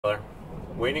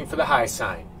Waiting for the high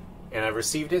sign, and I've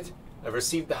received it. I've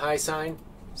received the high sign,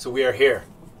 so we are here.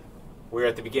 We're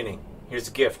at the beginning. Here's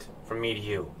a gift from me to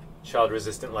you,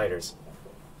 child-resistant lighters.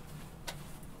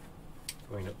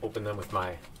 I'm going to open them with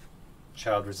my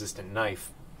child-resistant knife.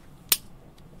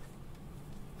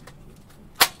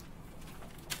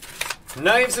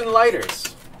 Knives and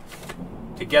lighters,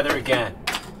 together again.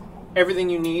 Everything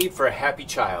you need for a happy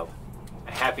child,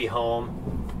 a happy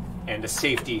home, and a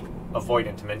safety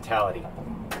avoidant mentality.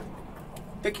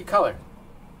 Pick your color.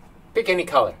 Pick any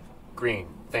color. Green.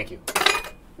 Thank you.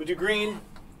 We'll do green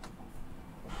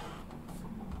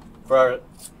for our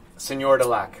Senor de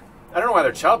Lac. I don't know why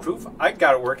they're childproof. I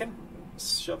got it working.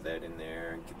 Shove that in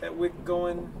there. Get that wick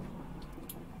going.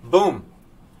 Boom.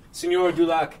 Senor de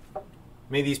Lac.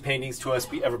 May these paintings to us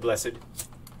be ever blessed.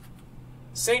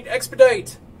 Saint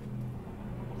Expedite.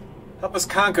 Help us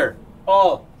conquer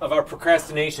all of our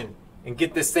procrastination and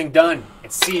get this thing done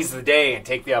and seize the day and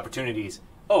take the opportunities.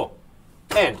 Oh,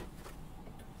 and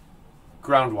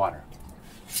groundwater.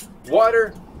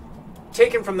 Water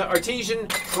taken from the artesian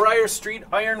Friar Street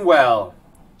Iron Well.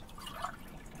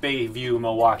 Bayview,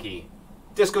 Milwaukee.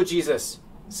 Disco Jesus,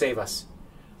 save us.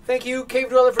 Thank you,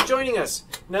 Cavedweller, for joining us.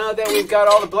 Now that we've got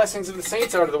all the blessings of the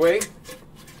saints out of the way,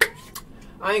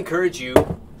 I encourage you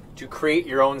to create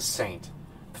your own saint.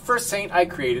 The first saint I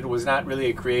created was not really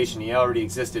a creation. He already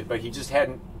existed, but he just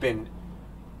hadn't been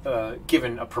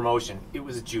given a promotion. It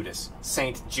was Judas,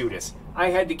 Saint Judas.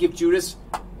 I had to give Judas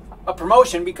a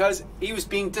promotion because he was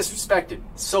being disrespected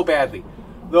so badly.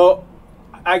 Though,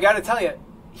 I gotta tell you,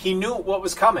 he knew what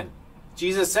was coming.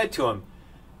 Jesus said to him,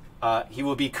 he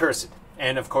will be cursed.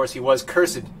 And of course he was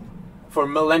cursed for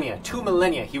millennia. 2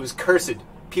 millennia he was cursed.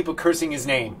 People cursing his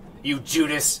name. You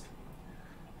Judas.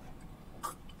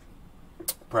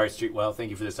 Prior Street, well, thank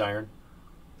you for this iron.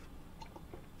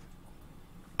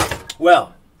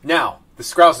 Well, now, the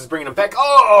Skrauss is bringing them back.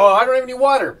 Oh, I don't have any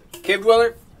water.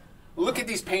 Cavedweller, look at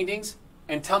these paintings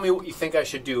and tell me what you think I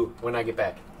should do when I get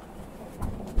back.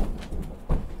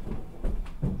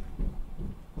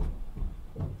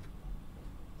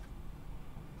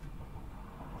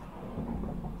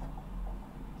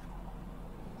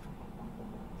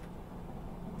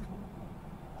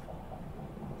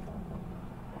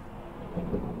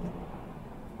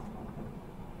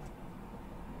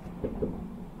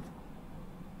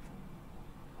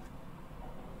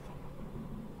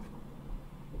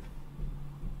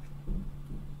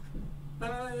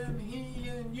 I am he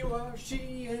and you are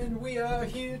she and we are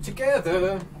here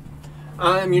together.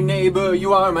 I'm your neighbor,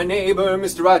 you are my neighbor,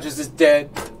 Mr. Rogers is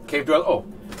dead. Cavedweller, oh,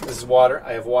 this is water.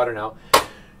 I have water now.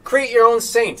 Create your own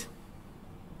saint.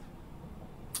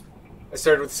 I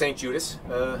started with Saint Judas.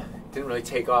 Didn't really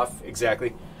take off exactly.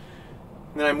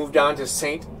 And then I moved on to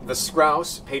Saint the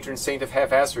Skrauss, patron saint of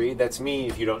half-assery. That's me,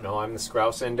 if you don't know. I'm the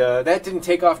Skrauss. And that didn't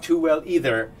take off too well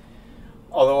either.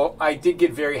 Although I did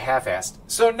get very half-assed.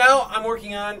 So now I'm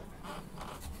working on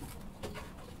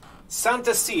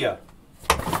Santa Cia,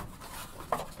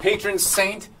 patron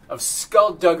saint of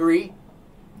skullduggery,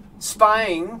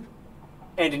 spying,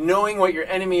 and knowing what your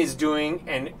enemy is doing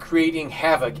and creating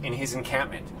havoc in his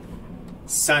encampment.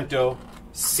 Santo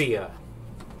Cia.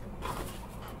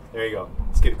 There you go.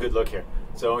 Let's get a good look here.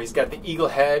 So he's got the eagle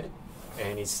head,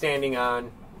 and he's standing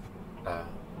on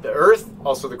the Earth,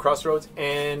 also the crossroads,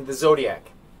 and the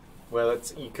zodiac. Well,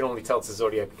 you can only tell it's a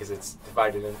zodiac because it's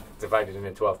divided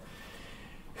into 12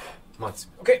 months.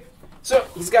 Okay, so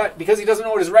he's got, because he doesn't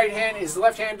know what his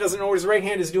left hand doesn't know what his right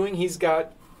hand is doing, he's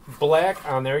got black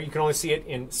on there. You can only see it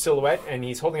in silhouette, and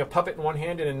he's holding a puppet in one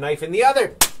hand and a knife in the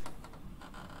other.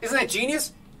 Isn't that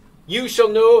genius? You shall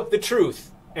know the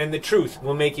truth, and the truth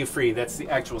will make you free. That's the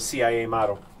actual CIA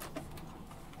motto.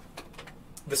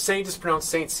 The saint is pronounced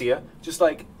Saint Cia, just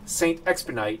like Saint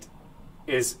Expedite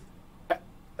is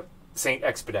Saint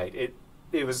Expedite.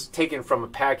 It was taken from a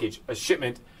package, a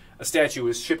shipment. A statue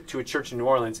was shipped to a church in New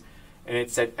Orleans, and it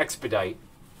said Expedite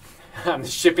on the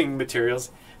shipping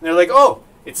materials. And they're like, oh,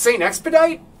 it's Saint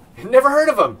Expedite? Never heard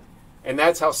of him. And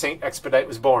that's how Saint Expedite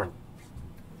was born.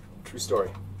 True story.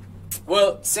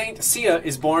 Well, Saint Cia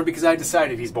is born because I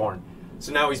decided he's born.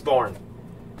 So now he's born.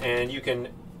 And you can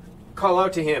call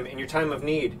out to him in your time of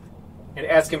need and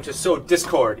ask him to sow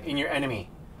discord in your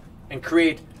enemy and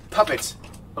create puppets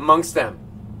amongst them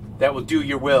that will do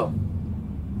your will.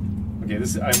 Okay,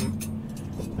 so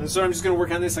I'm just going to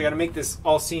work on this. I got to make this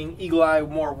all-seeing eagle eye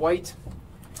more white.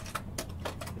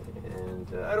 And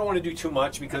I don't want to do too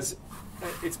much because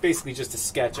it's basically just a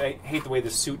sketch. I hate the way the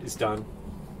suit is done.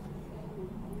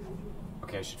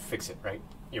 Okay, I should fix it, right?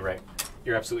 You're right.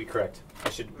 You're absolutely correct. I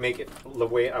should make it the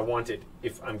way I want it.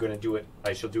 If I'm going to do it,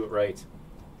 I shall do it right.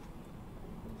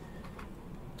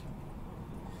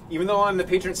 Even though I'm the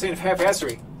patron saint of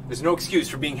half-assery, there's no excuse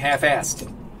for being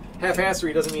half-assed.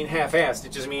 Half-assery doesn't mean half-assed.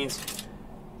 It just means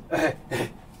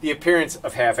the appearance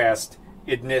of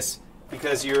half-assedness,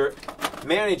 because you're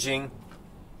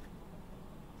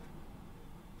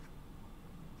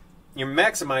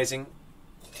maximizing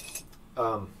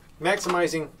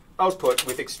output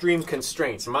with extreme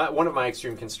constraints. One of my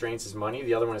extreme constraints is money.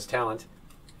 The other one is talent.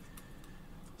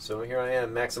 So here I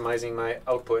am maximizing my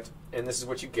output, and this is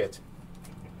what you get.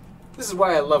 This is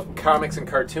why I love comics and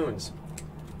cartoons.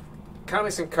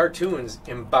 Comics and cartoons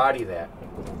embody that.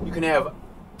 You can have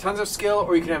tons of skill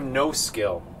or you can have no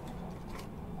skill.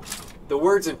 The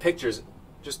words and pictures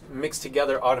just mix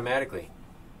together automatically.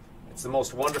 It's the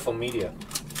most wonderful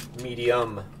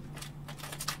medium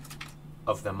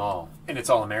of them all. And it's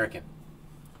all American.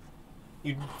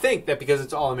 You'd think that because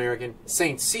it's all American,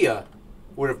 Saint Sia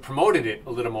would have promoted it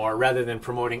a little more rather than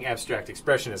promoting abstract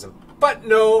expressionism. But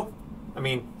no! I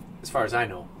mean, as far as I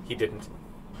know, he didn't.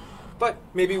 But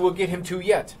maybe we'll get him to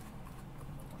yet.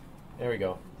 There we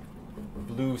go.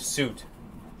 Blue suit.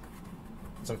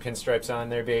 Some pinstripes on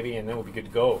there, baby, and then we'll be good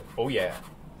to go. Oh, yeah.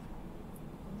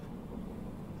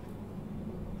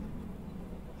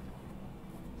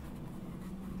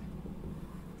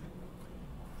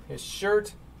 His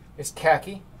shirt is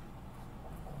khaki,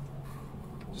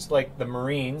 just like the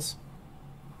Marines.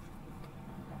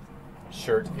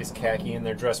 Shirt is khaki in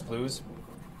their dress blues.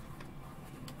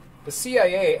 The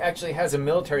CIA actually has a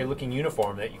military-looking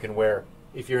uniform that you can wear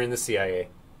if you're in the CIA.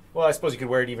 Well, I suppose you could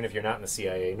wear it even if you're not in the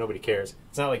CIA. Nobody cares.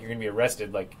 It's not like you're going to be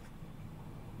arrested like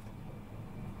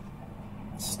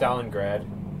Stalingrad.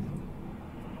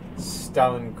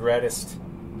 Stalingradist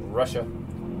Russia.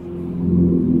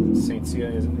 Saint Sia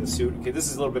is in the suit. Okay,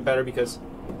 this is a little bit better because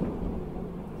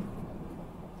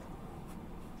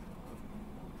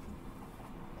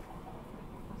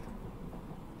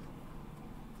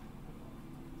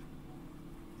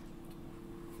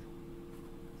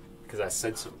I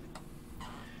said so.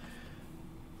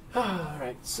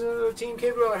 Alright, so Team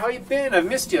Cavedweller, how you been? I've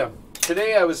missed you.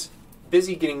 Today I was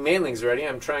busy getting mailings ready.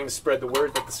 I'm trying to spread the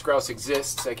word that the Skrauss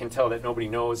exists. I can tell that nobody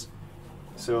knows.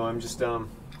 So I'm just trying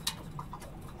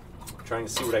to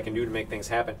see what I can do to make things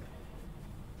happen.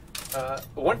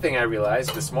 One thing I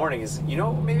realized this morning is, you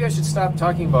know, maybe I should stop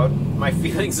talking about my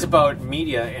feelings about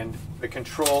media and the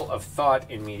control of thought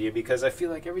in media, because I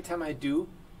feel like every time I do,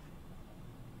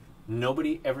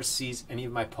 nobody ever sees any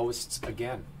of my posts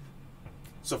again.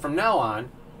 So from now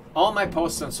on, all my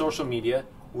posts on social media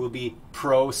will be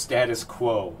pro-status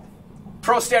quo.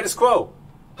 Pro-status quo!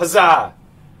 Huzzah!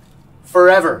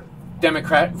 Forever,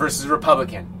 Democrat versus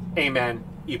Republican. Amen.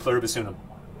 E pluribus unum.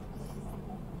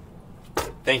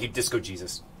 Thank you, Disco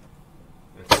Jesus.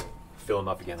 Fill him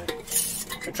up again.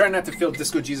 I try not to fill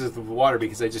Disco Jesus with water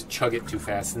because I just chug it too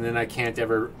fast, and then I can't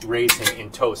ever raise him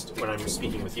in toast when I'm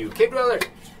speaking with you. Cavedweller,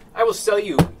 I will sell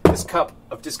you this cup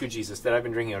of Disco Jesus that I've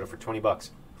been drinking out of for 20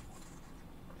 bucks.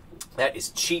 That is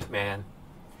cheap, man.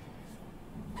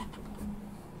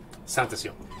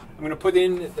 Santasio. I'm going to put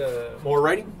in more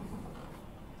writing.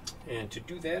 And to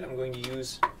do that, I'm going to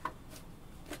use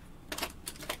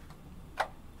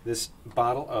this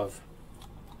bottle of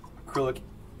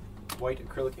white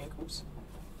acrylic ink. Oops.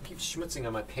 I keep schmutzing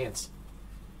on my pants.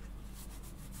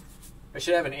 I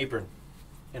should have an apron.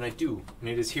 And I do. And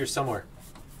it is here somewhere.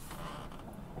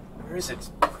 Where is it?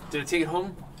 Did I take it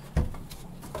home? I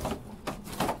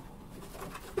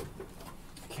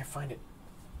can't find it.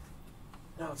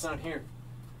 No, it's not here.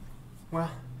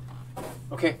 Well,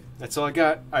 okay, that's all I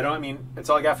got. That's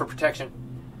all I got for protection.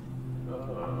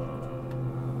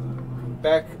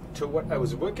 Back to what I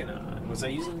was working on. Did I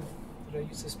use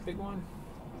this big one?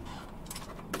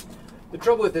 The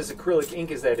trouble with this acrylic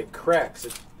ink is that it cracks.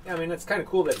 I mean, it's kind of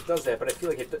cool that it does that, but I feel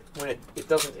like it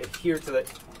doesn't adhere to the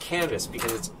canvas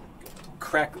because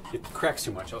it cracks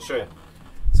too much. I'll show you.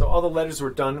 So all the letters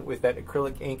were done with that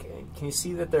acrylic ink. Can you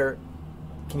see that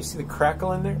can you see the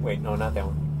crackle in there? Wait, no, not that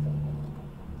one.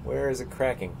 Where is it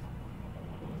cracking?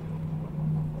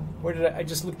 Where did I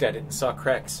just looked at it and saw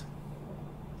cracks.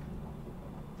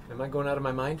 Am I going out of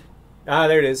my mind? Ah,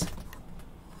 there it is.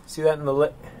 See that in the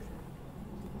letter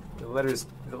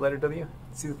W?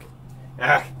 See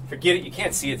forget it. You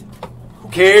can't see it. Who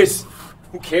cares?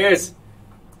 Who cares?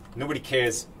 Nobody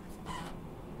cares.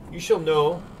 You shall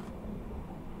know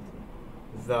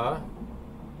the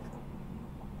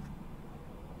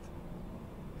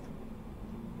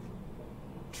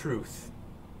truth.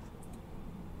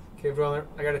 Cavedweller,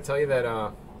 I gotta tell you that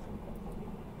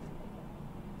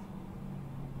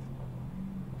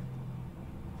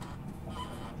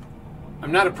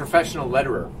I'm not a professional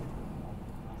letterer.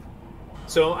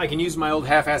 So I can use my old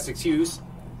half-assed excuse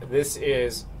this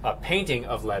is a painting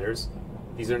of letters.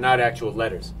 These are not actual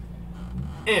letters.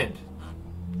 And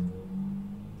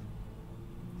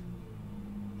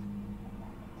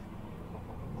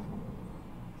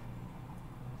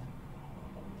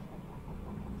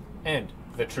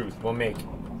the truth will make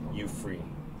you free.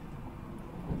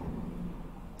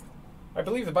 I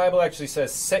believe the Bible actually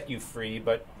says set you free,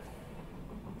 but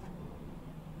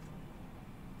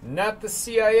not the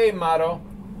CIA motto.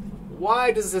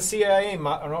 Why does the CIA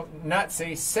motto not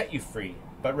say set you free,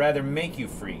 but rather make you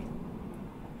free?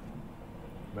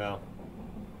 Well,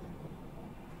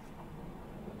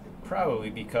 probably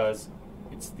because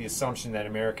it's the assumption that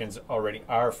Americans already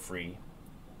are free,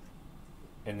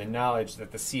 and the knowledge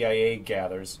that the CIA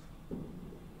gathers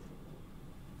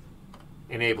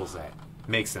enables that,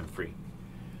 makes them free.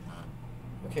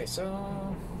 Okay,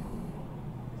 so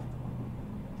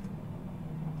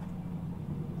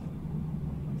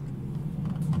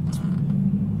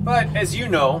but as you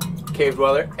know, Cave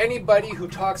Dweller, anybody who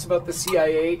talks about the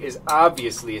CIA is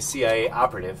obviously a CIA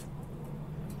operative.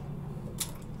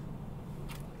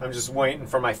 I'm just waiting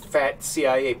for my fat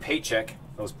CIA paycheck,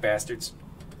 those bastards.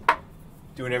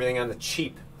 Doing everything on the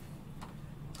cheap.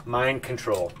 Mind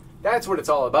control. That's what it's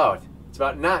all about. It's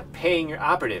about not paying your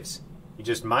operatives. You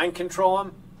just mind control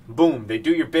them, boom, they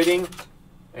do your bidding,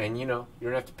 and you don't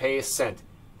have to pay a cent.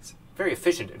 It's very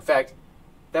efficient. In fact,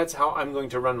 that's how I'm going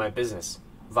to run my business,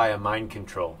 via mind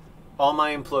control. All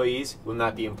my employees will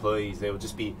not be employees. They will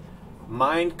just be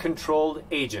mind-controlled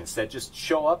agents that just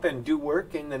show up and do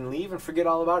work and then leave and forget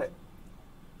all about it.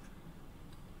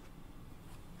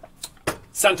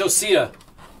 Santosia,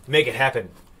 make it happen.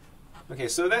 Okay,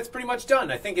 so that's pretty much done.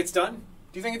 I think it's done.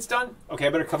 Do you think it's done? Okay, I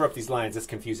better cover up these lines. That's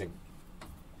confusing.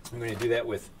 I'm going to do that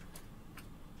with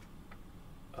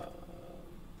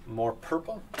more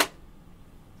purple.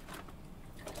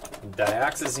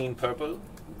 Dioxazine purple.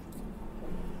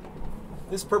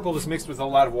 This purple was mixed with a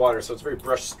lot of water, so it's very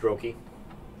brush strokey.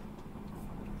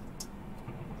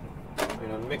 I'm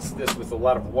going to mix this with a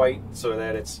lot of white so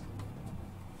that it's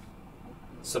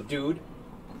subdued.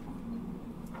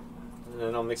 And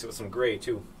then I'll mix it with some gray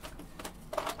too.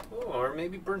 Or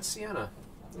maybe burnt sienna.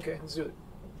 Okay, let's do it.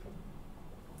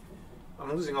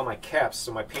 I'm losing all my caps,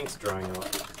 so my paint's drying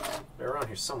out. They're around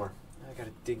here somewhere. I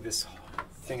gotta dig this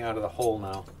thing out of the hole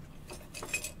now.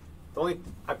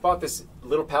 I bought this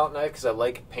little palette knife because I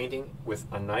like painting with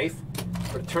a knife,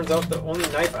 but it turns out the only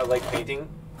knife I like painting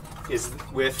is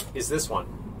this one.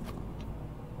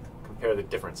 Compare the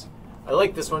difference. I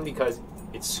like this one because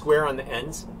it's square on the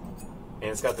ends,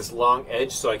 and it's got this long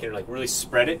edge, so I can like really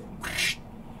spread it,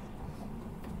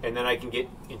 and then I can get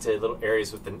into little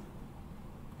areas with the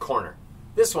corner.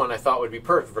 This one I thought would be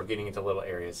perfect for getting into little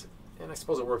areas, and I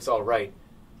suppose it works all right,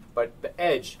 but the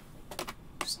edge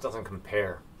just doesn't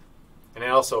compare. And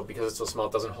also, because it's so small,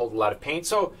 it doesn't hold a lot of paint,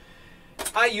 so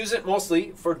I use it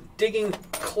mostly for digging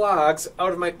clogs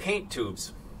out of my paint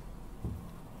tubes.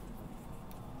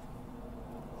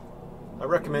 I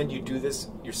recommend you do this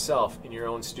yourself in your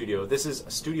own studio. This is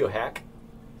a studio hack.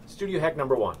 Studio hack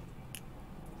number 1.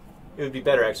 It would be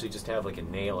better actually just to have like a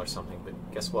nail or something, but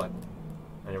guess what?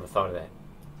 I never thought of that.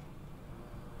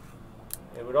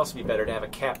 It would also be better to have a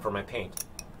cap for my paint.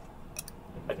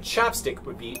 A chopstick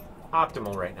would be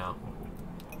optimal right now.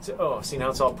 So, oh, see,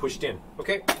 now it's all pushed in.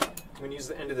 Okay, I'm going to use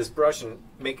the end of this brush and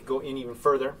make it go in even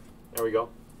further. There we go.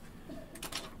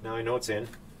 Now I know it's in.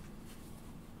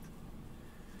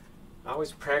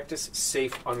 Always practice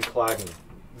safe unclogging.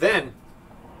 Then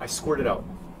I squirt it out.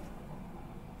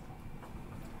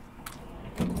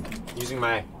 Using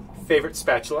my favorite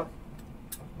spatula.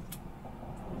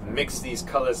 Mix these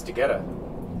colors together.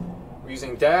 We're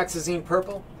using dioxazine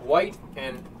purple, white,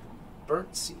 and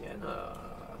burnt sienna.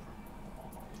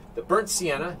 The burnt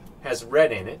sienna has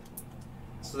red in it,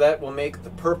 so that will make the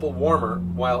purple warmer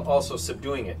while also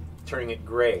subduing it, turning it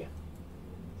gray.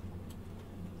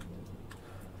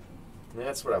 And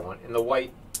that's what I want. And the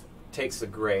white takes the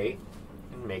gray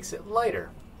and makes it lighter.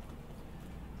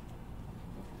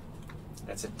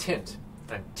 That's a tint.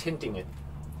 I'm tinting it.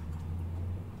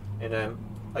 And I'm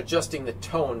adjusting the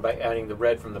tone by adding the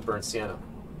red from the burnt sienna.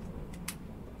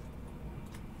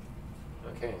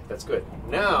 Okay, that's good.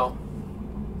 Now,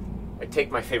 I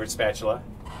take my favorite spatula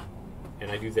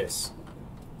and I do this.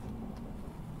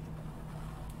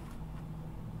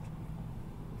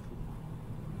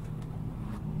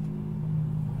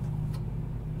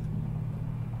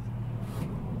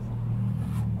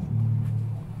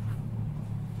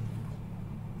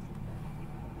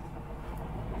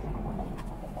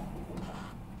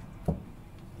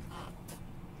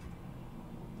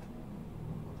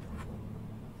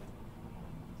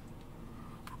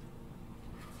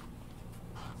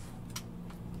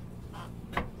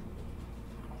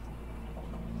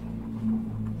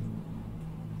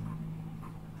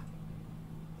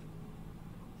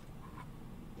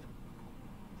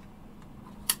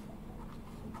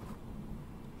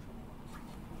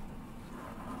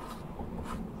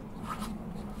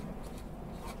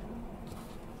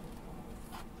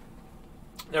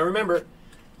 Now remember,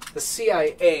 the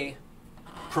CIA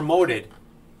promoted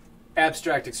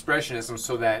abstract expressionism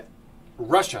so that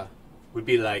Russia would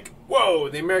be like, whoa,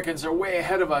 the Americans are way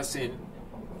ahead of us in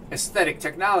aesthetic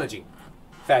technology.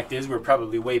 Fact is, we're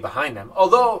probably way behind them.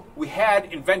 Although we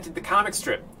had invented the comic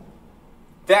strip.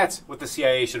 That's what the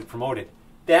CIA should have promoted.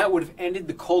 That would have ended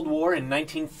the Cold War in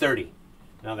 1930.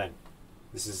 Now then,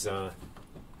 this is...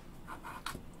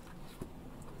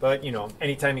 But, you know,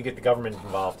 anytime you get the government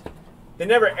involved, they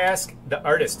never ask the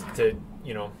artist to,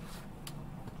 you know,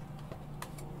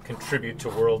 contribute to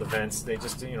world events. They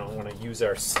just, you know, want to use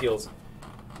our skills.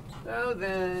 So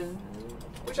then,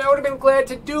 which I would have been glad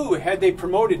to do had they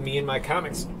promoted me in my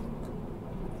comics,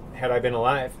 had I been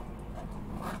alive.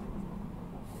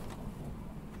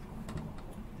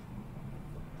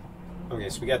 Okay,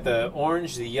 so we got the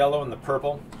orange, the yellow, and the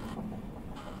purple.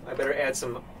 I better add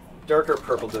some darker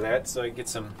purple to that so I get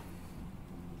some...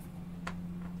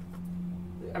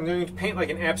 I'm going to paint like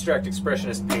an abstract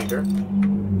expressionist painter.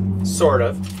 Sort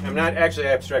of. I'm not actually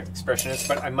abstract expressionist,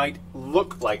 but I might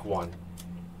look like one.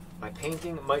 My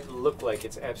painting might look like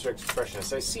it's abstract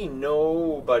expressionist. I see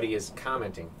nobody is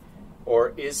commenting.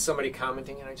 Or is somebody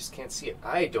commenting and I just can't see it?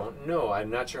 I don't know. I'm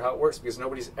not sure how it works because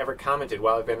nobody's ever commented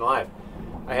while I've been live.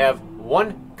 I have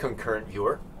one concurrent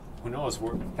viewer. Who knows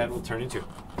what that will turn into. Now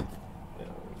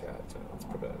we got, let's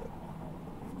put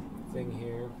a thing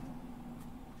here.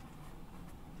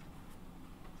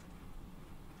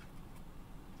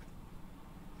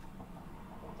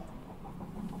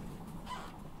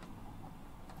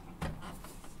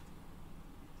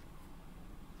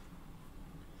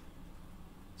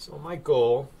 So my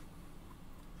goal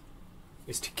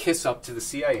is to kiss up to the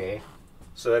CIA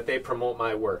so that they promote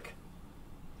my work.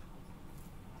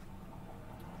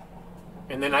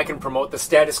 And then I can promote the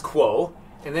status quo,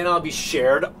 and then I'll be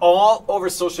shared all over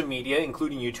social media,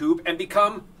 including YouTube, and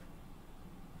become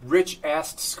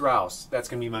Rich-Assed Skrauss. That's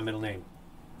going to be my middle name.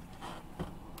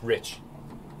 Rich.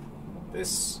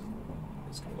 This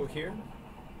is going to go here.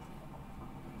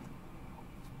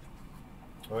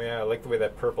 Oh yeah, I like the way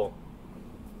that purple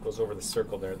goes over the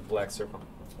circle there, the black circle.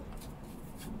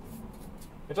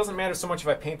 It doesn't matter so much if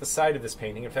I paint the side of this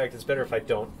painting. In fact, it's better if I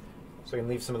don't, so I can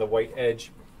leave some of the white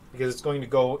edge, because it's going to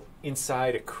go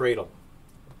inside a cradle,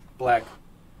 black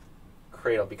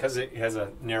cradle, because it has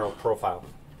a narrow profile.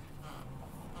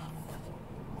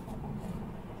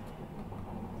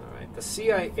 All right, the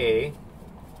CIA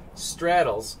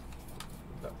straddles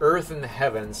the earth and the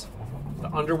heavens,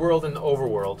 the underworld and the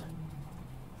overworld.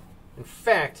 In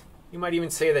fact, you might even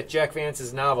say that Jack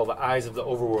Vance's novel, The Eyes of the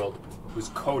Overworld, was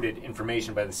coded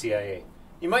information by the CIA.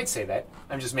 You might say that.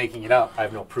 I'm just making it up. I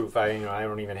have no proof. I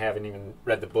haven't even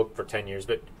read the book for 10 years,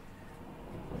 but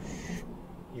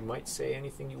you might say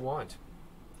anything you want.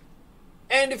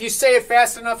 And if you say it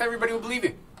fast enough, everybody will believe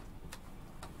you.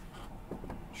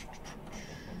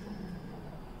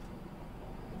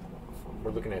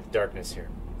 We're looking at darkness here,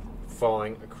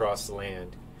 falling across the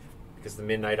land, because the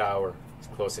midnight hour is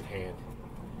close at hand.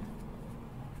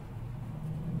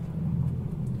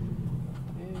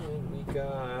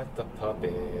 Got the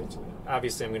puppet.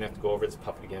 Obviously, I'm going to have to go over this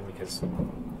puppet again because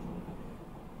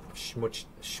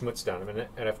schmutz down. I'm going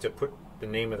to have to put the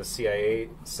name of the CIA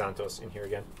Santos in here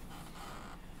again.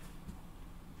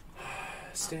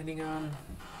 Standing on.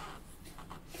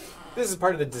 This is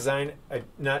part of the design I'm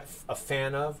not a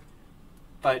fan of,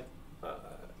 but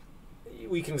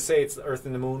we can say it's the earth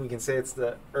and the moon. We can say it's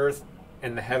the earth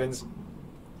and the heavens.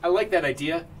 I like that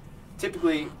idea.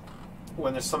 Typically,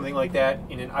 when there's something like that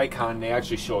in an icon, they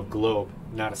actually show a globe,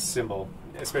 not a symbol,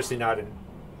 especially not an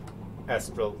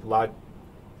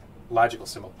astrological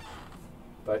symbol.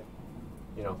 But,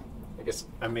 you know, I guess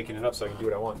I'm making it up so I can do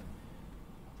what I want.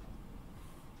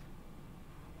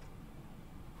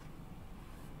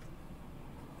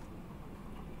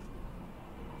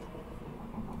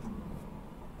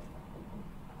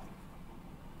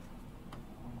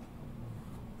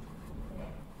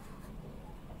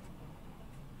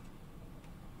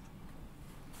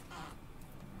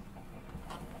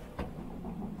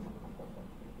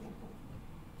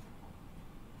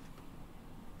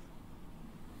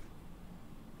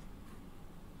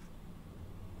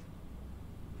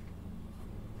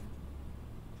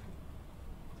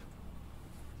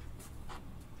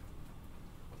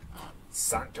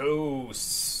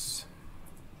 Santos.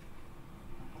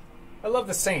 I love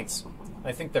the saints.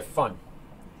 I think they're fun.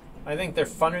 I think they're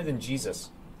funner than Jesus.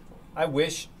 I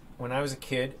wish, when I was a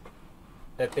kid,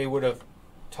 that they would have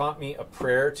taught me a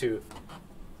prayer to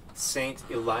Saint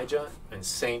Elijah and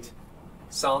Saint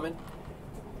Solomon.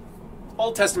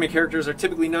 Old Testament characters are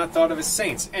typically not thought of as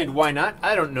saints. And why not?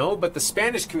 I don't know, but the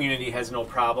Spanish community has no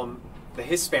problem the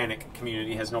Hispanic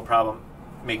community has no problem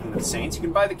making the saints. You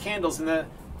can buy the candles in the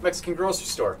Mexican grocery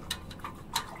store.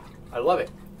 I love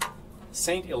it.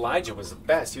 Saint Elijah was the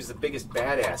best. He was the biggest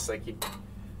badass. Like, he'd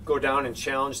go down and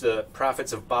challenge the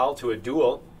prophets of Baal to a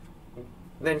duel, and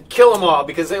then kill them all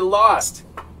because they lost.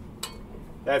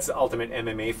 That's the ultimate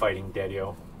MMA fighting,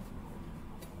 Daddy-O.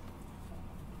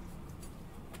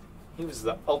 He was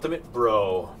the ultimate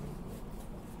bro.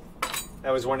 I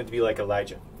always wanted to be like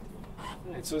Elijah.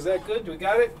 Alright, so is that good? Do we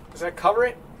got it? Does that cover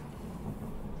it?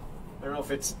 I don't know if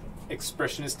it's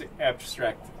expressionistic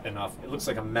abstract enough. It looks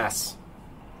like a mess.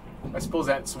 I suppose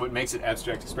that's what makes it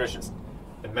abstract expressionist,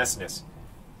 the messiness.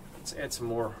 Let's add some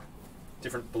more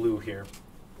different blue here.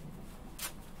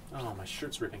 Oh, my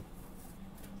shirt's ripping.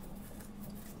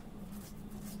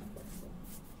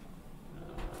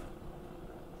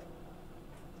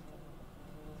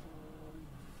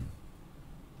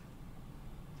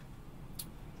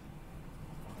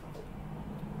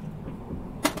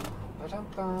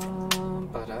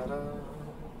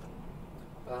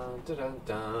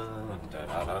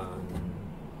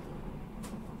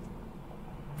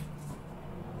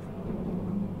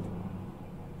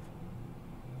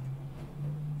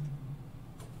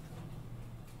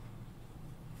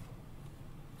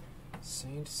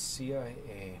 Saint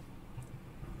CIA.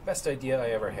 Best idea I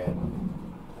ever had.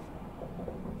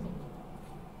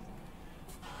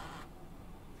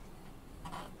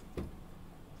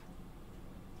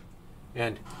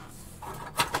 And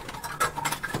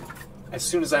as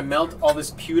soon as I melt all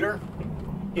this pewter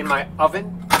in my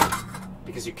oven,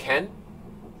 because you can,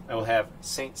 I will have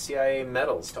Saint CIA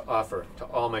medals to offer to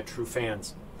all my true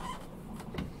fans.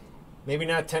 Maybe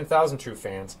not 10,000 true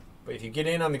fans, but if you get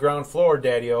in on the ground floor,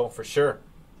 Daddy-O, for sure,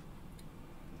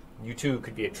 you too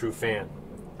could be a true fan.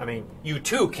 I mean, you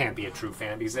too can't be a true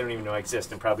fan because they don't even know I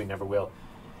exist and probably never will.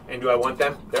 And do I want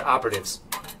them? They're operatives.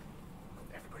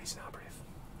 Everybody's an operative.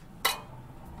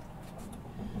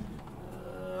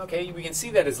 Okay, we can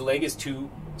see that his leg is too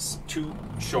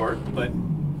short, but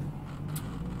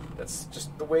that's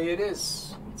just the way it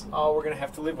is. It's all we're going to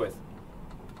have to live with.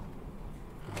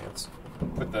 Okay, let's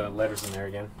put the letters in there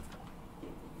again.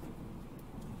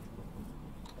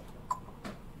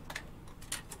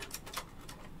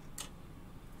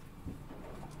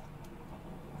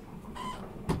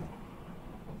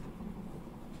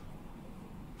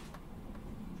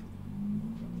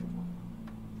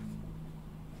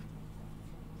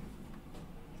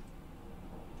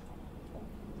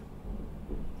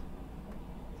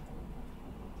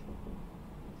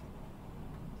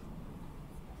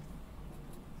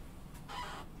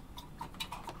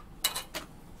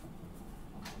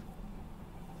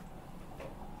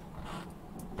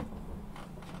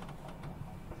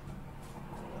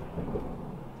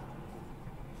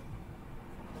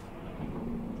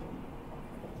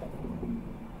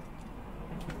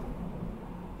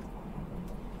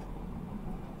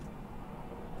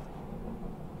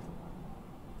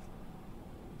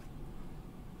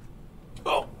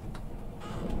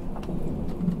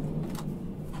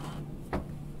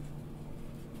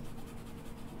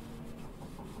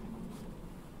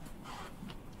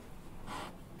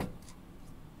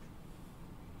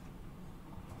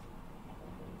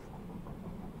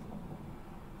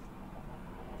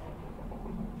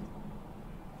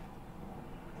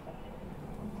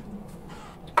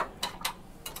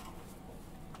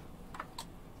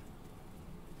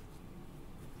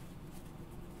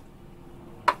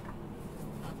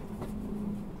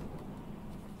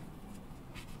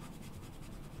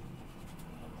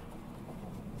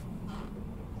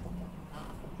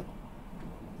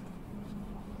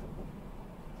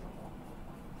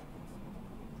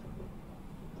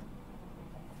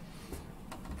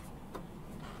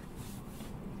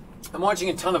 I'm watching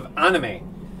a ton of anime.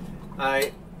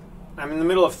 I'm in the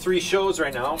middle of 3 shows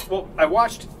right now. Well, I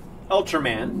watched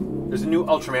Ultraman. There's a new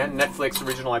Ultraman, Netflix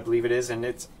original I believe it is, and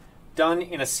it's done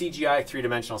in a CGI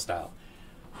 3-dimensional style.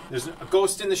 There's a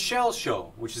Ghost in the Shell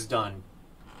show, which is done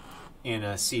in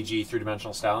a CG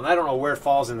 3-dimensional style. And I don't know where it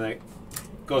falls in the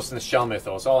Ghost in the Shell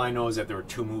mythos. All I know is that there were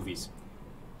 2 movies.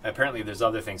 Apparently there's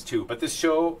other things too. But this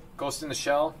show, Ghost in the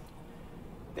Shell,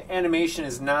 the animation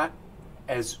is not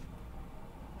as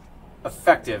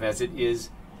effective as it is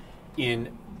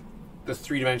in the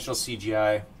 3-dimensional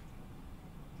CGI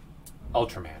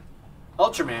Ultraman.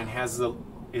 Ultraman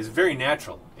is very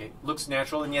natural. It looks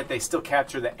natural, and yet they still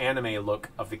capture the anime look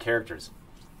of the characters.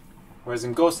 Whereas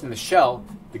in Ghost in the Shell,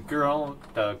 the girl,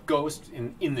 the ghost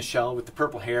in the shell with the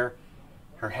purple hair,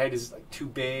 her head is like too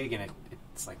big, and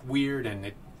it's like weird,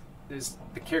 and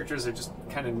the characters are just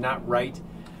kind of not right.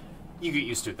 You get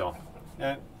used to it though.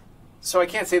 So I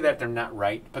can't say that they're not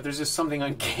right, but there's just something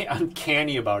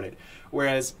uncanny about it.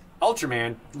 Whereas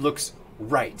Ultraman looks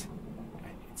right.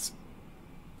 It's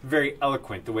very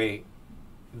eloquent the way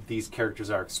these characters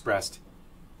are expressed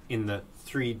in the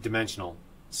three-dimensional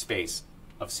space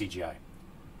of CGI.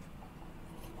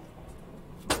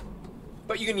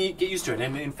 But you can get used to it.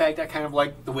 And in fact, I kind of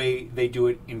like the way they do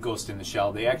it in Ghost in the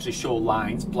Shell. They actually show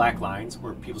lines, black lines,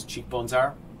 where people's cheekbones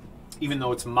are, even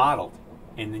though it's modeled.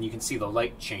 And then you can see the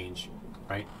light change,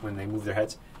 right, when they move their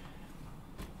heads.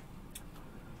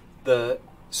 The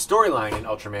storyline in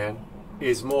Ultraman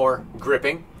is more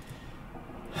gripping.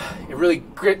 It really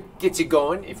gets you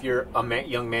going if you're a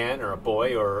young man or a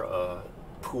boy or a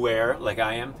puer like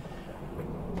I am.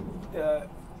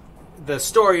 The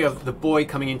story of the boy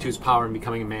coming into his power and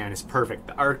becoming a man is perfect.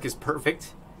 The arc is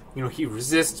perfect. You know, he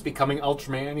resists becoming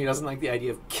Ultraman. He doesn't like the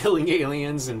idea of killing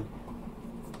aliens, and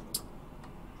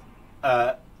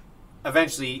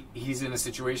eventually he's in a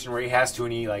situation where he has to,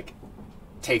 and he like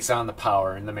takes on the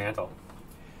power and the mantle.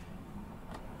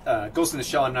 Ghost in the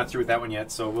Shell, I'm not through with that one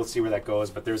yet, so we'll see where that goes.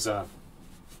 But there's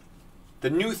the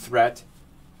new threat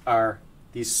are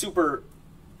these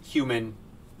superhuman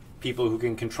people who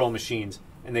can control machines,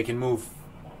 and they can move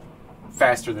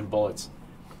faster than bullets.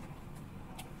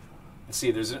 Let's see,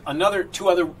 there's two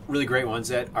other really great ones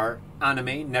that are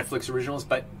anime, Netflix originals,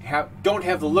 but don't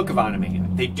have the look of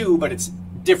anime. They do, but it's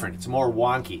different. It's more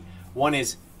wonky. One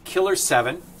is Killer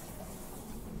 7,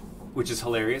 which is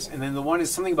hilarious, and then the one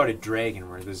is something about a dragon,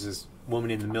 where there's this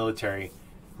woman in the military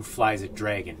who flies a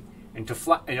dragon. And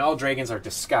all dragons are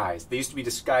disguised. They used to be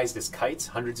disguised as kites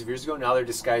hundreds of years ago. Now they're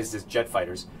disguised as jet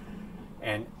fighters.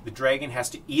 And the dragon has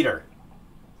to eat her.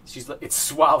 It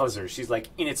swallows her. She's like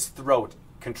in its throat,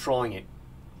 controlling it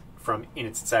from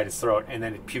inside its throat, and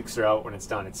then it pukes her out when it's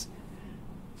done.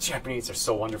 Japanese are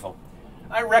so wonderful.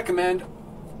 I recommend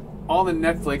all the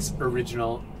Netflix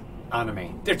original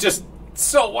anime. They're just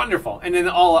so wonderful. And then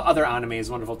all other anime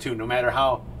is wonderful too, no matter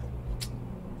how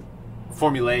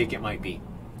formulaic it might be.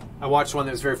 I watched one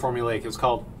that was very formulaic. It was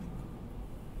called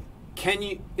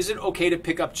Is It Okay to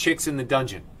Pick Up Chicks in the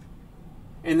Dungeon?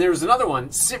 And there was another one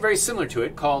very similar to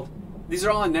it called, these are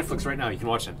all on Netflix right now, you can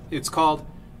watch them. It's called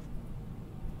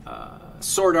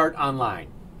Sword Art Online.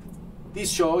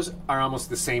 These shows are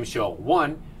almost the same show.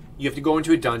 One, you have to go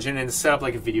into a dungeon and it's set up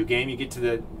like a video game.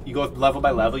 You go level by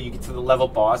level, you get to the level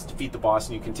boss, defeat the boss,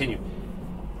 and you continue.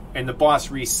 And the boss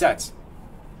resets.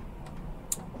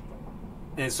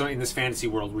 And so in this fantasy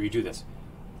world where you do this.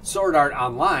 Sword Art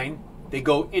Online, they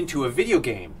go into a video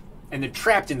game. And they're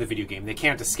trapped in the video game. They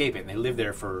can't escape it. And they live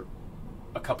there for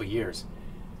a couple years.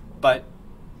 But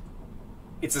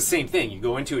it's the same thing. You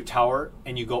go into a tower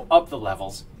and you go up the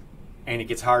levels. And it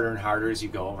gets harder and harder as you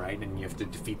go, right? And you have to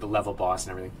defeat the level boss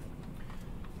and everything.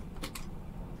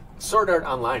 Sword Art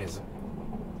Online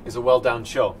is a well-done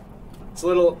show. It's a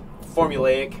little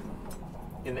formulaic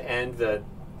in the end. The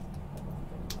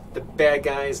bad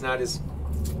guy is not as...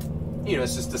 You know,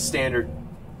 it's just a standard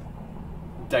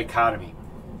dichotomy.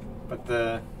 But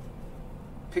the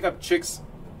pick up chicks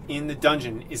in the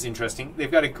dungeon is interesting.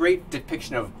 They've got a great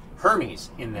depiction of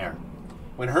Hermes in there.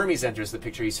 When Hermes enters the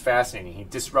picture, he's fascinating. He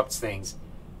disrupts things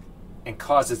and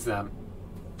causes them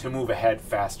to move ahead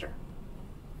faster.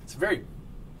 It's a very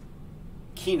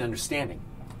keen understanding.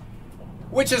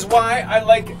 Which is why I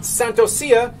like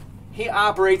Santosia. He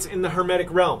operates in the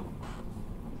Hermetic realm.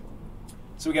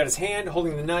 So we got his hand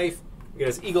holding the knife. We got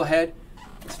his eagle head.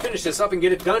 Let's finish this up and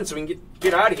get it done so we can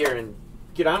get out of here and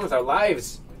get on with our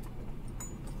lives.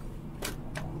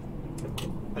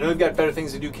 I know we've got better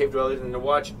things to do, Cavedwellers, than to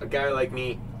watch a guy like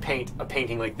me paint a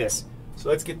painting like this. So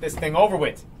let's get this thing over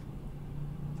with.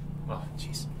 Oh,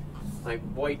 jeez. My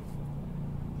white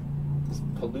is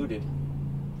polluted.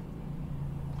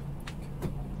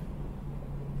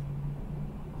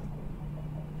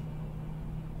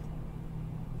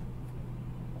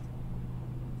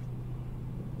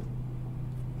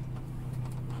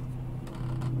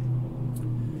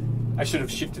 I should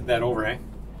have shifted that over, eh?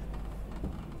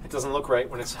 It doesn't look right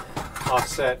when it's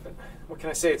offset, but what can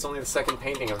I say? It's only the second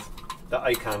painting of the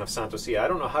icon of Santosia. I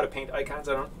don't know how to paint icons.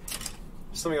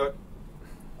 Something about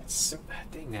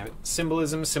dang nabbit,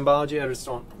 symbolism, symbology. I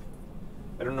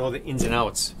don't know the ins and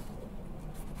outs.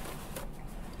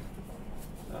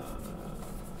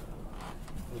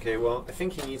 Okay, well, I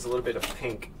think he needs a little bit of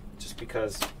pink, just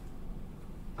because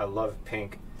I love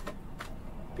pink.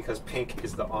 Because pink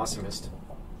is the awesomest.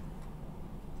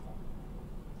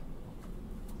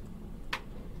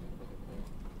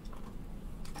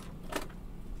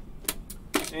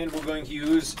 And we're going to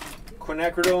use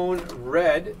quinacridone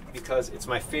red because it's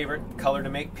my favorite color to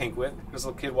make pink with. There's a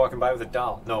little kid walking by with a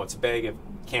doll. No, it's a bag of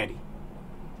candy.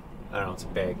 I don't know, it's a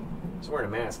bag. He's wearing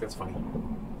a mask, that's funny.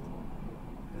 And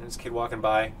this kid walking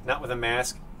by, not with a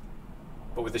mask,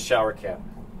 but with a shower cap.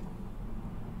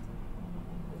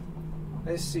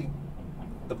 I just see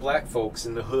the black folks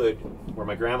in the hood where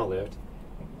my grandma lived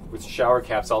with shower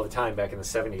caps all the time back in the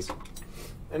 70s.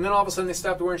 And then all of a sudden they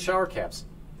stopped wearing shower caps.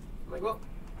 I'm like, well,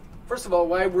 first of all,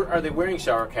 why are they wearing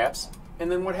shower caps? And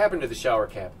then what happened to the shower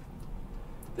cap?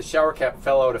 The shower cap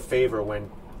fell out of favor when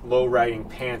low-riding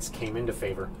pants came into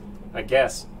favor, I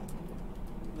guess.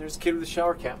 There's a kid with a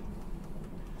shower cap.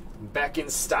 Back in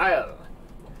style.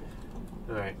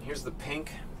 Alright, here's the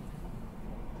pink.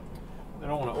 I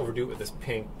don't want to overdo it with this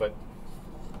pink, but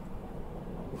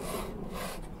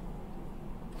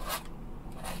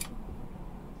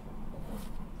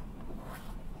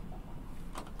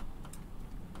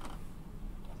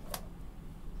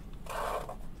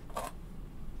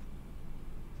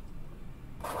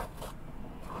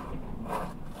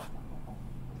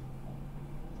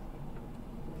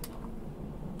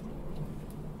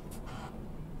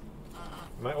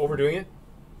am I overdoing it?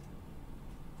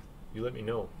 You let me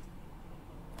know.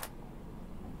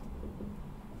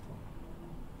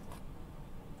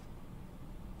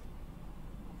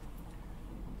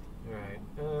 Alright.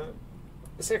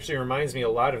 This actually reminds me a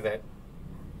lot of that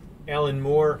Alan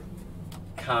Moore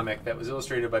comic that was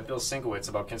illustrated by Bill Sienkiewicz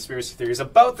about conspiracy theories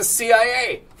about the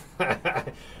CIA.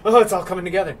 Oh, it's all coming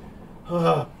together.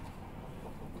 Oh.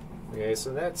 Okay,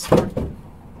 so that's...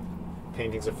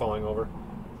 Paintings are falling over.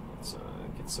 Let's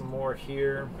get some more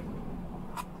here.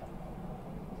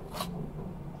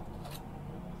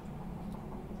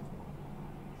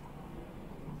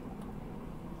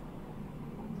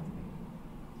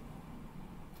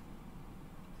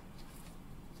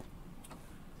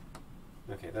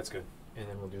 Okay, that's good. And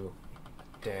then we'll do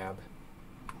dab.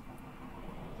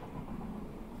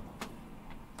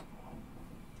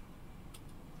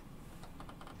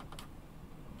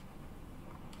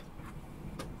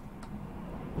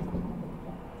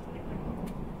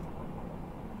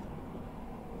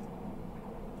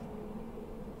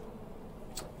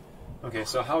 Okay,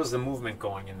 so how is the movement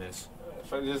going in this?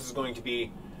 So this is going to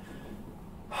be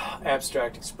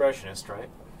abstract expressionist, right?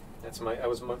 That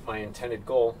was my intended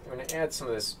goal. I'm going to add some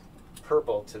of this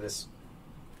purple to this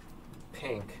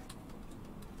pink.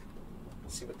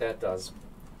 Let's see what that does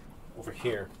over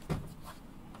here. It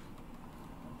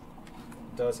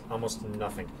does almost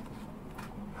nothing.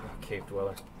 Cave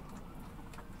Dweller.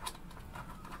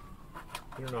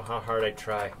 You don't know how hard I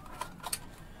try.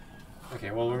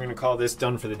 Okay, well, we're going to call this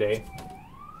done for the day.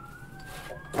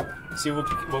 See what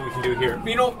we can do here.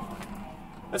 You know,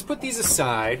 let's put these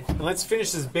aside, and let's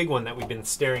finish this big one that we've been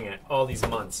staring at all these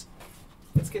months.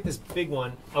 Let's get this big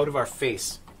one out of our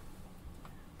face.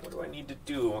 What do I need to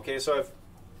do? Okay, so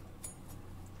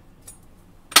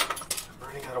I'm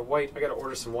running out of white. I got to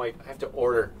order some white. I have to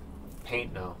order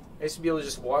paint now. I used to be able to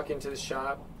just walk into the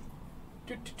shop,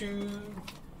 get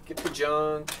the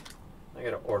junk. I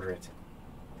got to order it.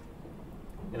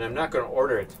 And I'm not going to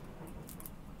order it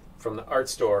from the art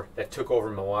store that took over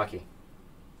Milwaukee,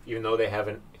 even though they have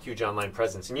a huge online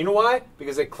presence. And you know why?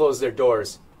 Because they closed their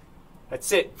doors.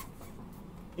 That's it.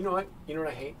 You know what? You know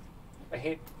what I hate? I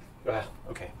hate...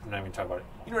 okay, I'm not even talking about it.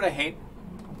 You know what I hate?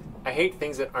 I hate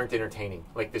things that aren't entertaining,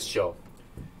 like this show.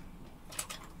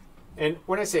 And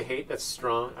when I say hate, that's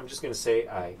strong. I'm just going to say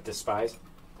I despise.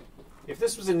 If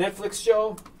this was a Netflix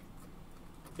show,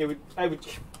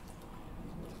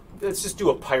 let's just do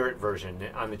a pirate version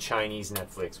on the Chinese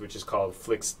Netflix, which is called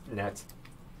FlixNet.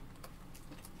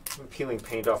 I'm peeling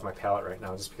paint off my palette right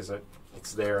now just because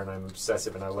it's there and I'm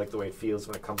obsessive and I like the way it feels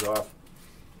when it comes off.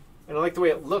 And I like the way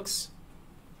it looks.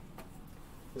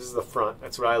 This is the front.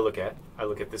 That's what I look at. I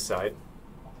look at this side.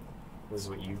 This is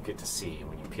what you get to see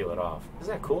when you peel it off.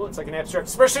 Isn't that cool? It's like an abstract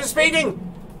expressionist painting!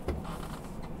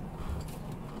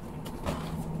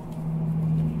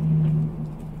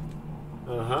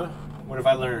 Uh-huh. What have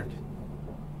I learned?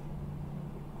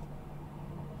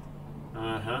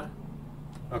 Uh-huh.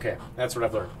 Okay, that's what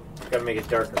I've learned. Gotta make it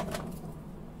darker.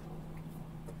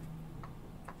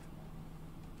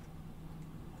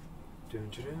 I'm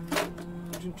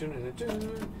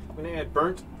gonna add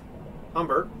burnt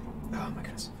umber. Oh my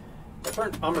goodness. That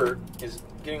burnt umber is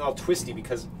getting all twisty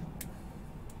because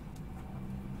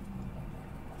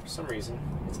for some reason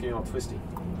it's getting all twisty.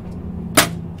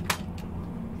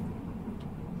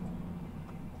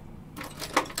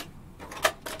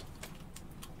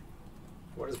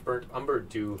 What does burnt umber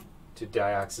do to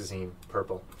dioxazine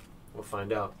purple? We'll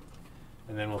find out.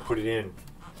 And then we'll put it in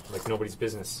like nobody's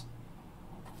business.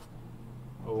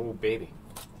 Oh, baby.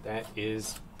 That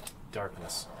is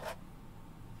darkness.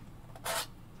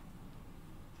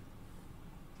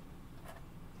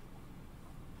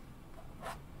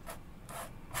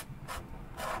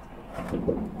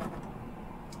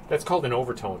 That's called an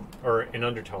overtone, or an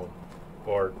undertone,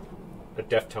 or a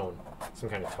def tone, some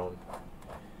kind of tone.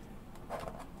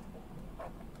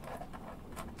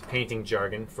 Painting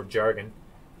jargon for jargon.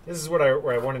 This is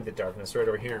where I wanted the darkness, right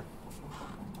over here.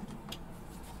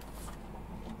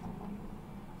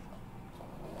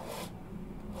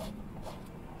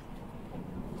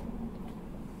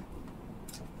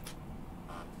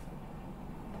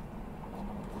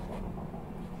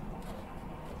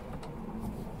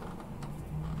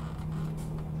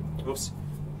 Oops.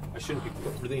 I shouldn't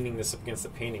be leaning this up against the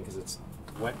painting because it's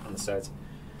wet on the sides.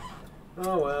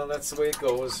 Oh well, that's the way it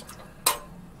goes.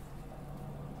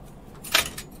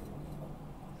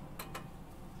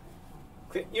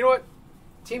 Okay, you know what?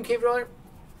 Team Cavedweller?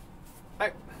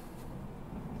 I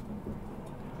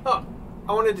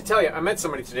wanted to tell you, I met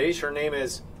somebody today. Her name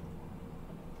is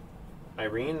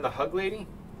Irene, the Hug Lady.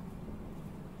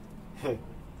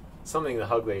 Something, the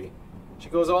Hug Lady. She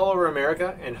goes all over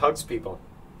America and hugs people.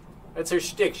 That's her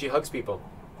shtick. She hugs people.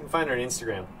 You can find her on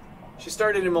Instagram. She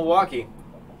started in Milwaukee,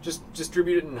 just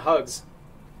distributing hugs.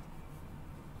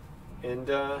 And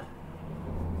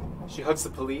she hugs the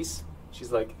police.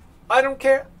 She's like, I don't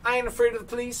care. I ain't afraid of the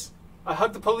police. I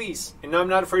hug the police, and now I'm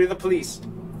not afraid of the police.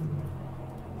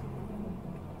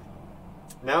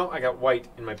 Now I got white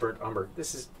in my burnt umber.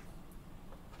 This is...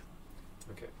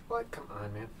 Okay. What? Come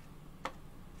on, man.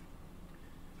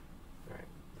 Alright.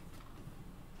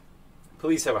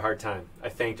 Police have a hard time. I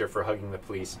thanked her for hugging the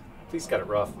police. Police got it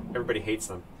rough. Everybody hates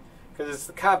them. Because it's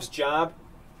the cop's job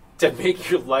to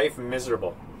make your life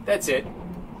miserable. That's it.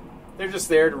 They're just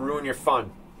there to ruin your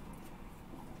fun.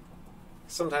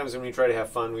 Sometimes when we try to have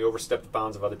fun, we overstep the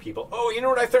bounds of other people. Oh, you know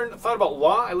what I thought about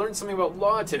law? I learned something about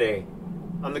law today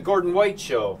on the Gordon White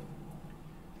show.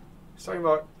 He's talking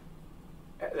about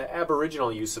the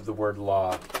Aboriginal use of the word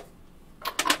law.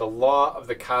 The law of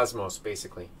the cosmos,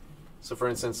 basically. So, for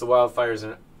instance, the wildfires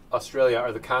in Australia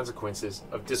are the consequences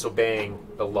of disobeying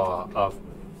the law of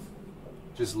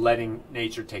just letting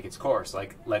nature take its course.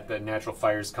 Like, let the natural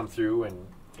fires come through and,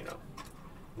 you know,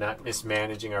 not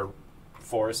mismanaging our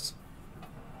forests,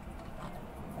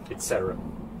 etc.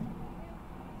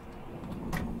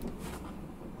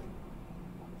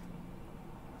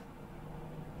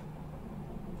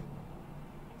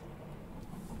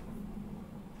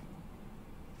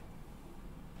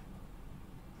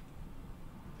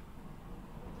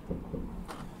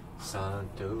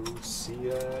 Santo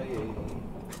CIA,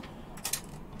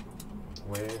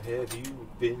 where have you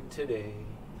been today?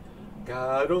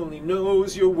 God only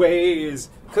knows your ways,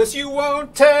 'cause you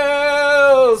won't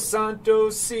tell. Santo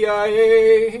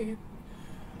CIA,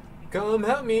 come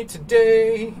help me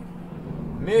today,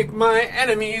 make my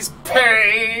enemies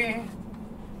pay.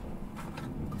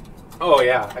 Oh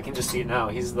yeah, I can just see it now.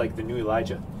 He's like the new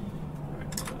Elijah. All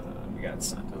right, we got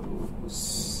Santo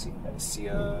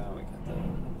CIA, we got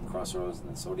the Crossroads and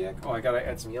the Zodiac. Oh, I gotta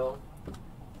add some yellow.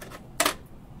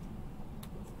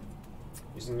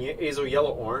 Using Azo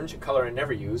Yellow Orange, a color I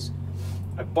never use.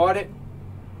 I bought it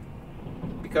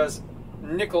because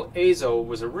nickel Azo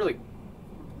was a really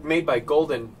made by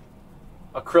Golden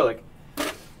acrylic.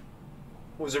 It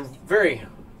was a very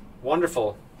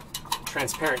wonderful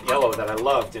transparent yellow that I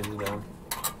loved, and the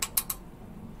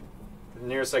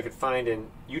nearest I could find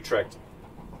in Utrecht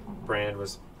brand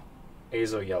was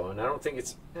Azo Yellow, and I don't think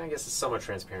it's, I guess it's somewhat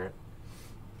transparent,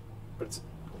 but it's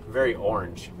very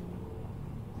orange.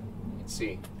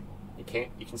 See, you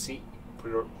can see,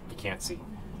 put it over, you can't see.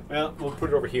 Well, we'll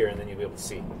put it over here and then you'll be able to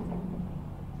see.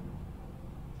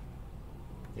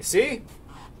 You see?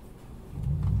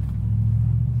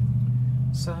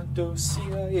 Santo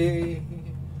CIA,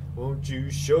 won't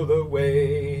you show the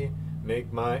way,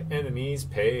 make my enemies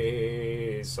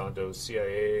pay. Santo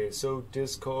CIA, sow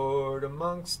discord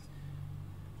amongst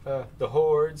the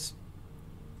hordes.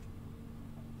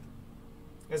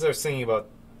 As I was singing about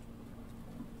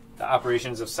the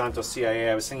operations of Santo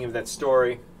CIA, I was thinking of that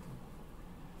story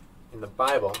in the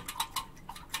Bible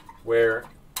where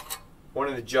one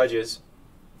of the judges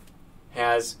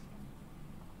has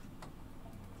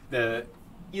the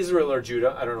Israel or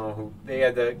Judah, I don't know who, they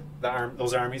had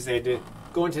those armies, they had to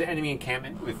go into the enemy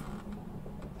encampment with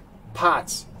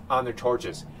pots on their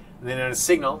torches. And then on a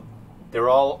signal, they were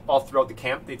all throughout the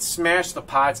camp, they'd smash the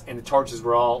pots and the torches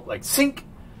were all like, sink!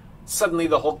 Suddenly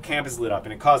the whole camp is lit up,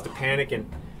 and it caused a panic,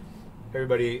 and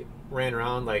everybody ran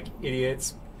around like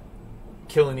idiots,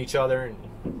 killing each other. And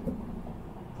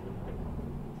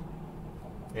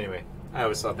anyway, I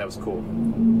always thought that was cool.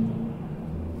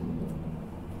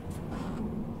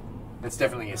 That's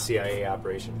definitely a CIA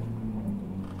operation.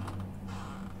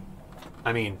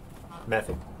 I mean,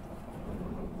 method.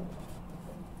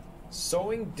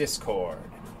 Sowing discord.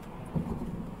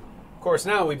 Of course,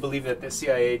 now we believe that the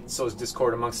CIA sows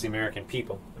discord amongst the American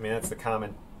people. I mean, that's the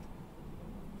common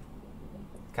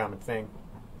thing.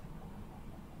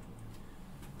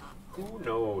 Who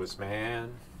knows,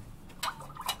 man?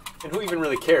 And who even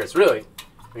really cares, really?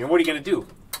 I mean, what are you going to do?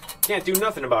 Can't do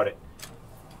nothing about it.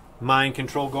 Mind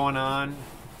control going on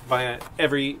via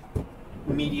every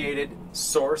mediated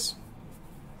source,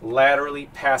 laterally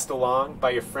passed along by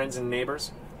your friends and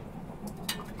neighbors.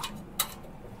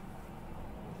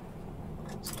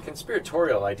 So the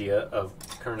conspiratorial idea of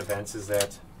current events is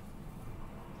that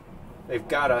they've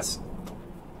got us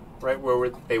right where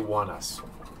they want us.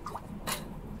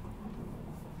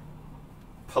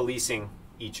 Policing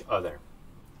each other.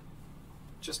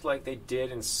 Just like they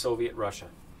did in Soviet Russia.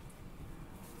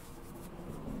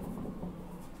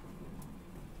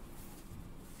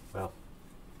 Well,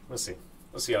 we'll see.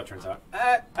 We'll see how it turns out.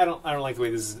 I don't like the way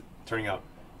this is turning out.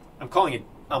 I'm calling it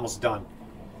almost done.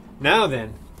 Now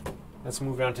then, let's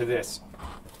move on to this.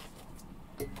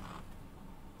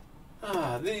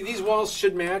 These walls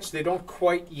should match. They don't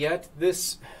quite yet.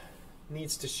 This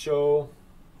needs to show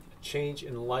a change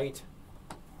in light.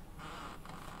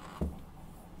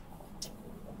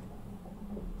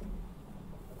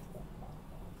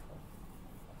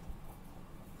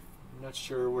 I'm not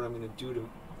sure what I'm going to do to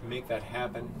make that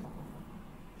happen.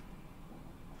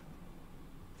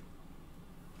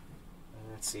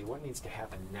 Let's see, what needs to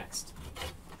happen next?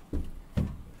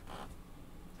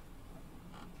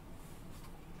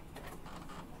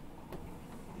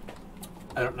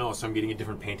 I don't know, so I'm getting a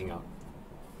different painting out.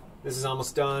 This is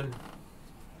almost done.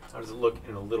 How does it look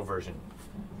in a little version?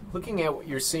 Looking at what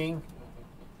you're seeing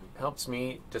helps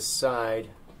me decide.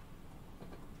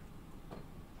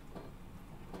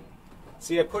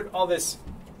 See, I put all this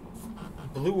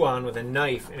blue on with a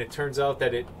knife, and it turns out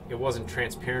that it wasn't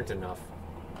transparent enough.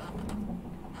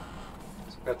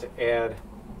 So I've got to add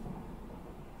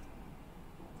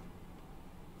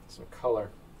some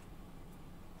color.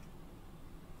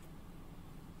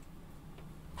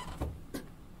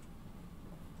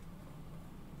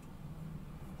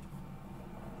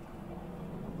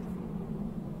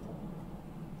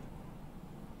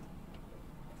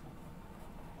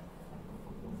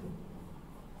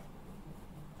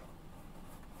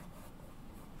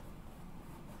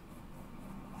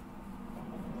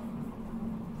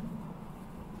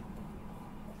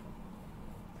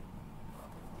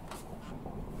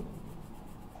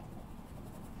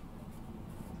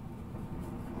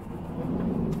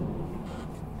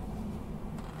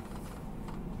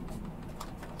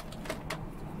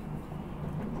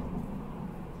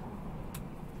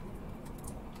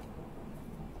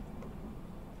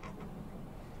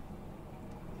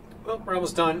 Well, we're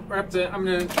almost done. We're up to. I'm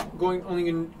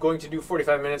only going to do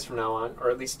 45 minutes from now on, or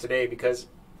at least today, because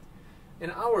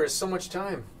an hour is so much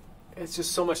time. It's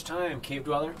just so much time, cave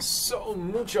dweller. So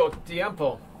mucho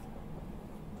tiempo.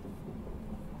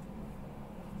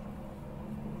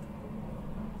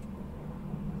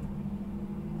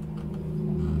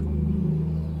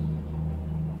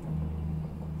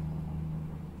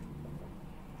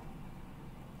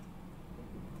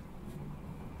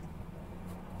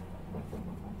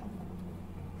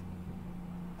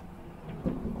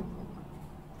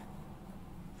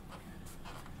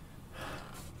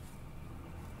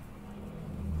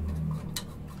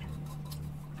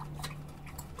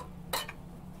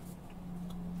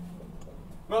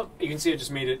 Well, you can see I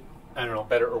just made it, I don't know,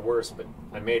 better or worse, but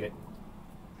I made it.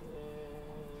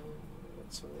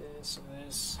 Some of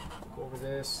this, go over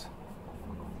this.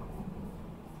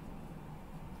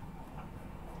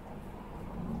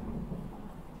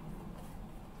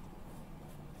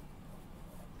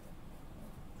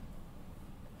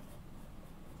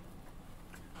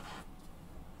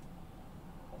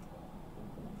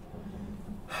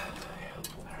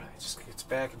 Alright, just gets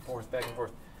back and forth, back and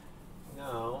forth.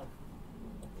 Now,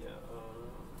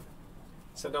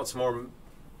 send out some more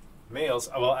mails.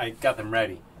 Well, I got them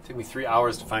ready. It took me 3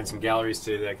 hours to find some galleries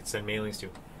that I could send mailings to.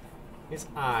 His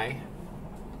eye.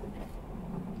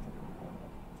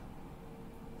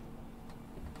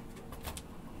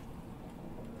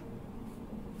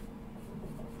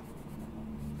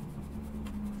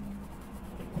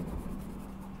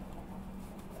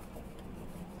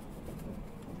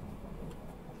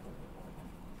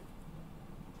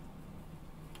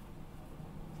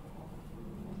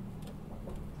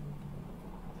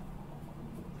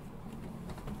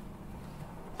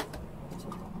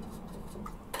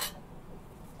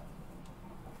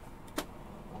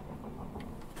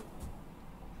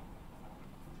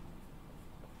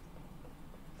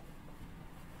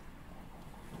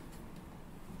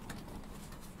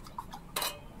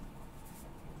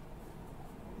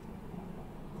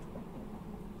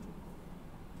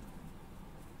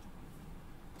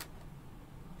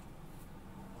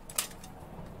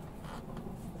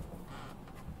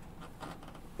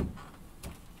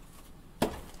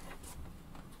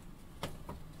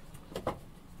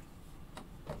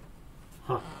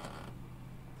 Huh.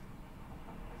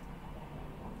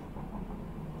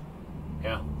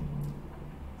 Yeah.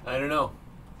 I don't know.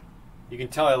 You can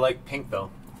tell I like pink though.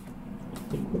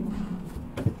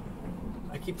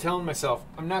 I keep telling myself,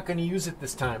 I'm not going to use it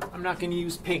this time. I'm not going to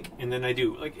use pink. And then I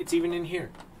do. Like, it's even in here.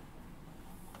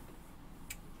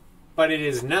 But it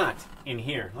is not in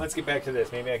here. Let's get back to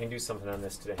this. Maybe I can do something on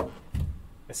this today.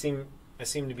 I seem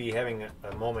to be having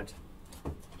a moment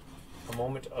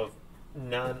of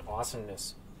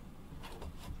non-awesomeness.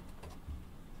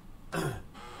 Let's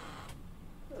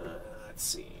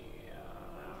see.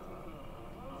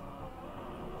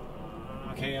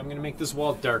 Okay, I'm going to make this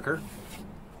wall darker.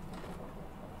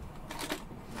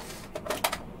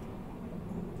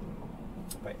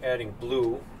 By adding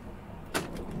blue.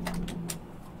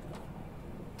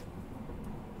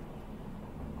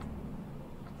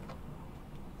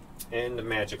 And the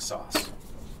magic sauce.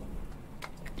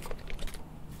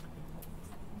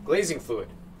 Glazing fluid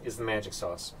is the magic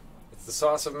sauce. It's the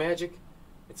sauce of magic.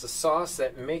 It's a sauce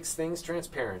that makes things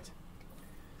transparent.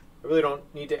 I really don't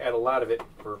need to add a lot of it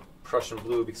for Prussian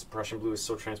blue because Prussian blue is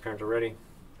so transparent already.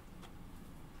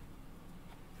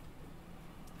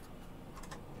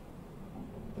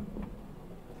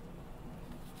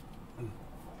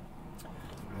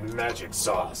 Magic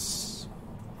sauce.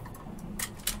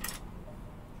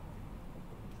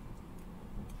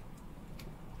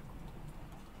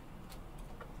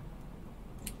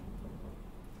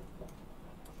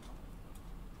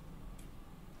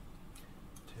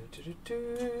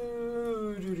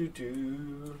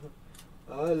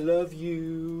 I love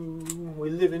you. We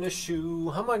live in a shoe.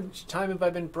 How much time have I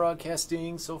been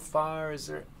broadcasting so far? Is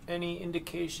there any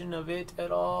indication of it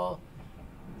at all?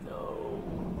 No.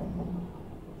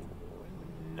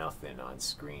 Nothing on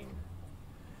screen.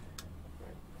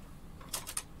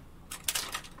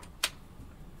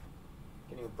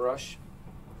 Getting a brush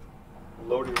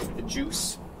loaded with the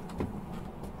juice.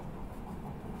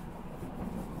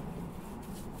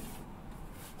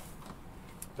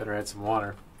 Better add some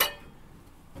water.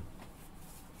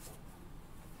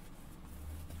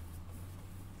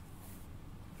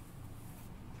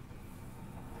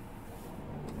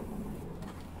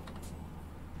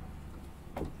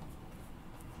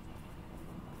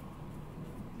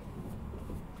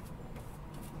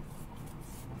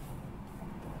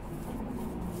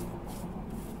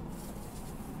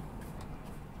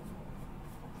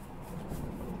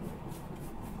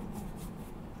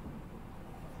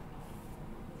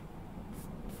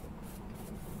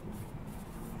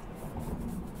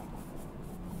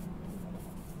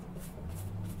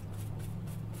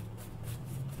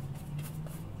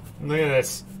 Look at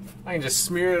this. I can just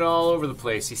smear it all over the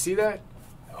place. You see that?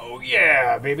 Oh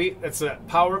yeah, baby. That's the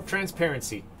power of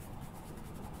transparency.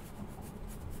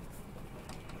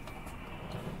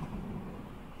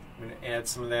 I'm going to add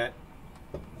some of that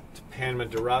to Panama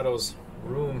Dorado's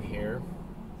room here.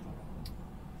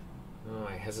 Oh,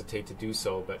 I hesitate to do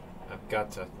so, but I've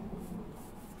got to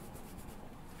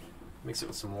mix it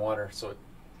with some water so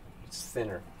it's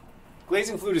thinner.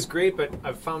 Glazing fluid is great, but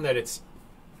I've found that it's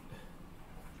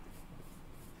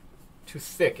too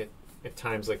thick at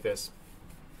times like this.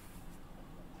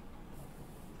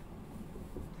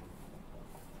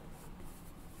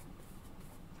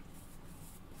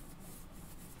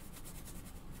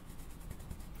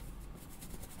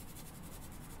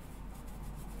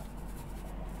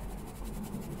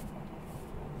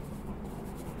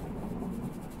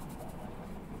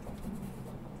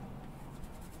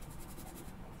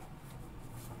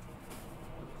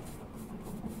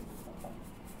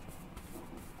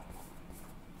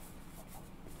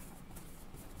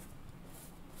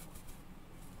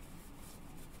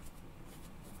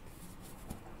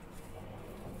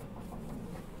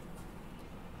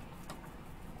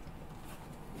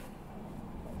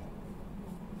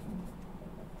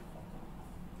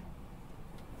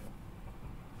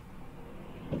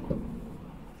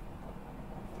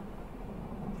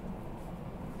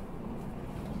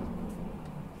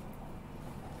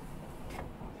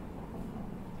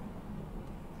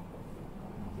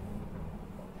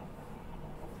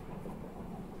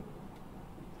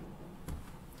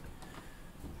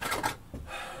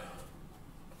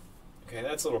 Okay,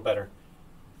 that's a little better.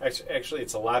 Actually,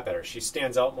 it's a lot better. She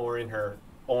stands out more in her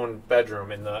own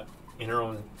bedroom, in her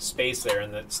own space there,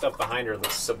 and the stuff behind her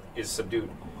is subdued.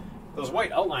 Those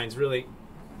white outlines really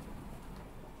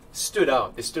stood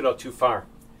out. They stood out too far.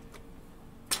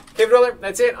 Cavedweller,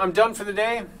 that's it. I'm done for the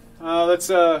day. Let's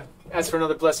ask for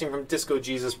another blessing from Disco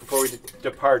Jesus before we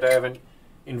depart. I haven't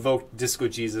invoked Disco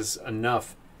Jesus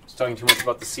enough. I was talking too much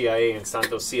about the CIA and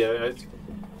Santos Cia.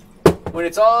 When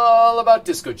it's all about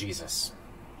Disco Jesus.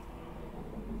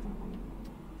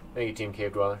 Thank you, Team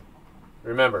Cave Dweller.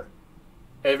 Remember,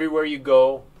 everywhere you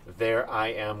go, there I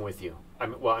am with you.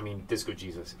 I mean, Disco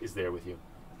Jesus is there with you.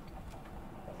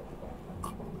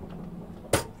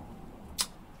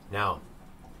 Now,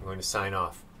 I'm going to sign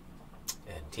off.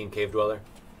 And Team Cave Dweller,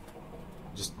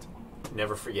 just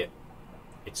never forget,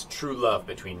 it's true love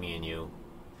between me and you.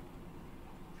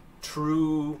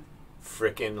 True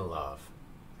frickin' love.